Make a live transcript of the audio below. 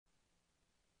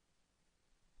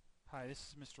Hi, this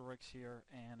is Mr. Ricks here,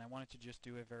 and I wanted to just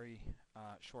do a very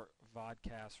short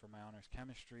vodcast for my honors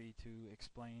chemistry to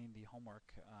explain the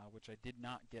homework, which I did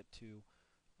not get to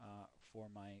for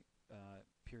my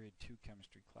period 2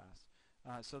 chemistry class.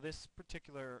 So this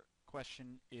particular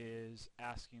question is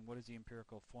asking what is the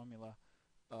empirical formula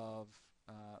of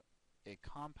a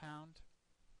compound,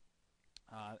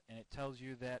 and it tells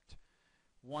you that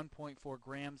 1.4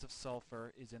 grams of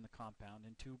sulfur is in the compound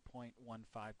and 2.15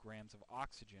 grams of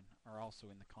oxygen are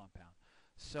also in the compound.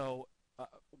 So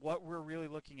what we're really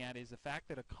looking at is the fact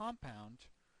that a compound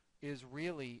is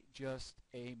really just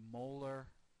a molar,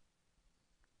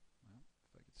 well,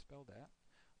 if I could spell that,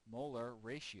 molar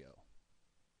ratio.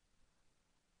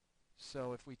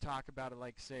 So if we talk about it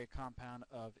like, say, a compound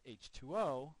of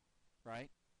H2O, right,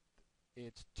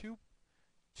 it's two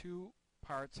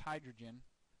parts hydrogen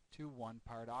to 1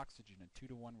 part oxygen, a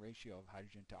 2-to-1 ratio of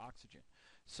hydrogen to oxygen.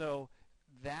 So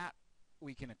that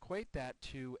we can equate that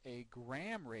to a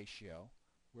gram ratio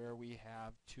where we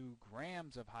have 2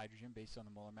 grams of hydrogen based on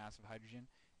the molar mass of hydrogen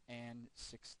and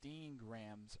 16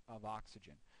 grams of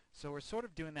oxygen. So we're sort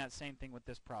of doing that same thing with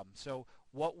this problem. So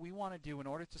what we want to do in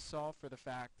order to solve for the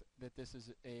fact that this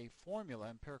is a formula,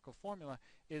 empirical formula,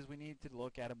 is we need to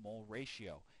look at a mole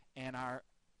ratio. And our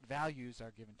values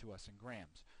are given to us in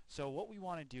grams. So what we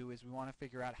want to do is we want to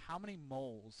figure out how many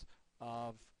moles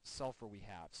of sulfur we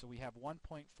have. So we have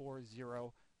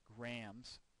 1.40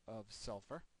 grams of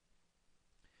sulfur,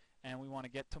 and we want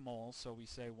to get to moles, so we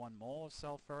say 1 mole of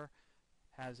sulfur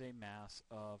has a mass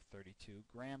of 32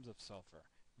 grams of sulfur.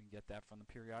 We can get that from the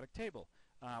periodic table.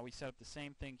 We set up the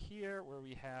same thing here where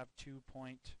we have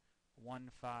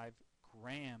 2.15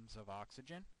 grams of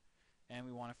oxygen, and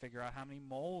we want to figure out how many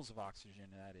moles of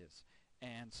oxygen that is.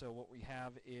 And so what we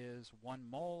have is 1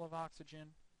 mole of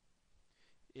oxygen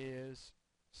is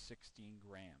 16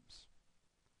 grams.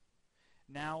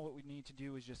 Now what we need to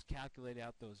do is just calculate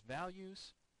out those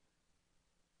values.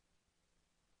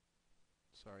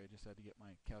 Sorry, I just had to get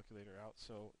my calculator out.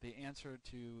 So the answer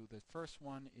to the first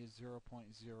one is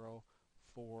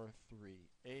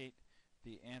 0.0438.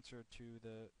 The answer to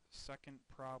the second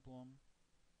problem,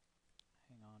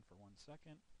 hang on for 1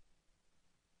 second,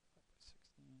 5 by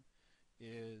 16,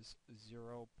 is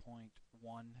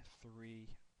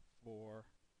 0.134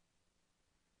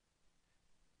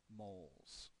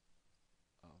 moles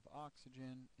of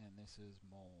oxygen, and this is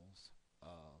moles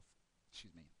of,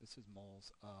 this is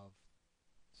moles of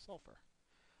sulfur.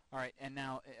 All right, and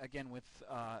now again with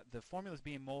the formulas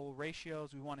being mole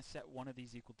ratios, we want to set one of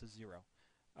these equal to 0.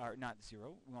 Or not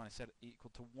 0, we want to set it equal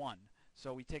to 1.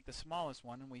 So we take the smallest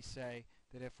one and we say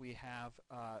that if we have,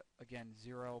 again,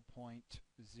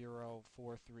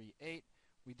 0.0438,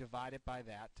 we divide it by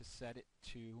that to set it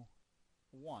to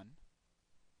 1.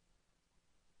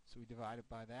 So we divide it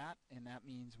by that, and that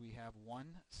means we have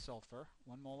 1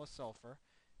 mole of sulfur,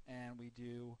 and we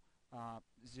do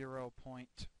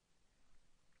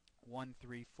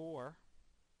 0.134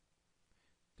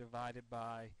 divided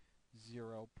by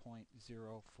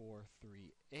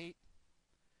 0.0438,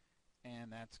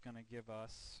 and that's going to give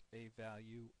us a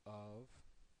value of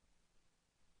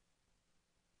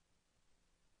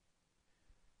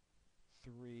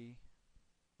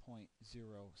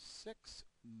 3.06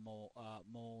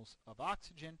 moles of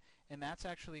oxygen, and that's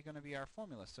actually going to be our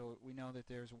formula. So we know that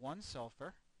there's 1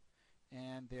 sulfur,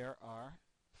 and there are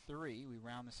 3. We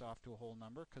round this off to a whole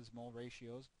number because mole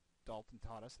ratios, Dalton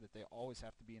taught us that they always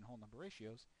have to be in whole number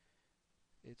ratios.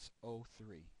 It's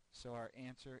 0.3. So our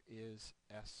answer is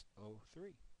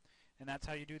SO3. And that's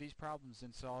how you do these problems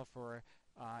and solve for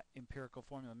empirical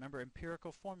formula. Remember,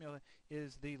 empirical formula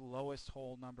is the lowest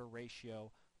whole number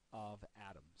ratio of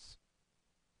atoms.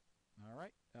 All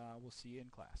right, we'll see you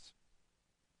in class.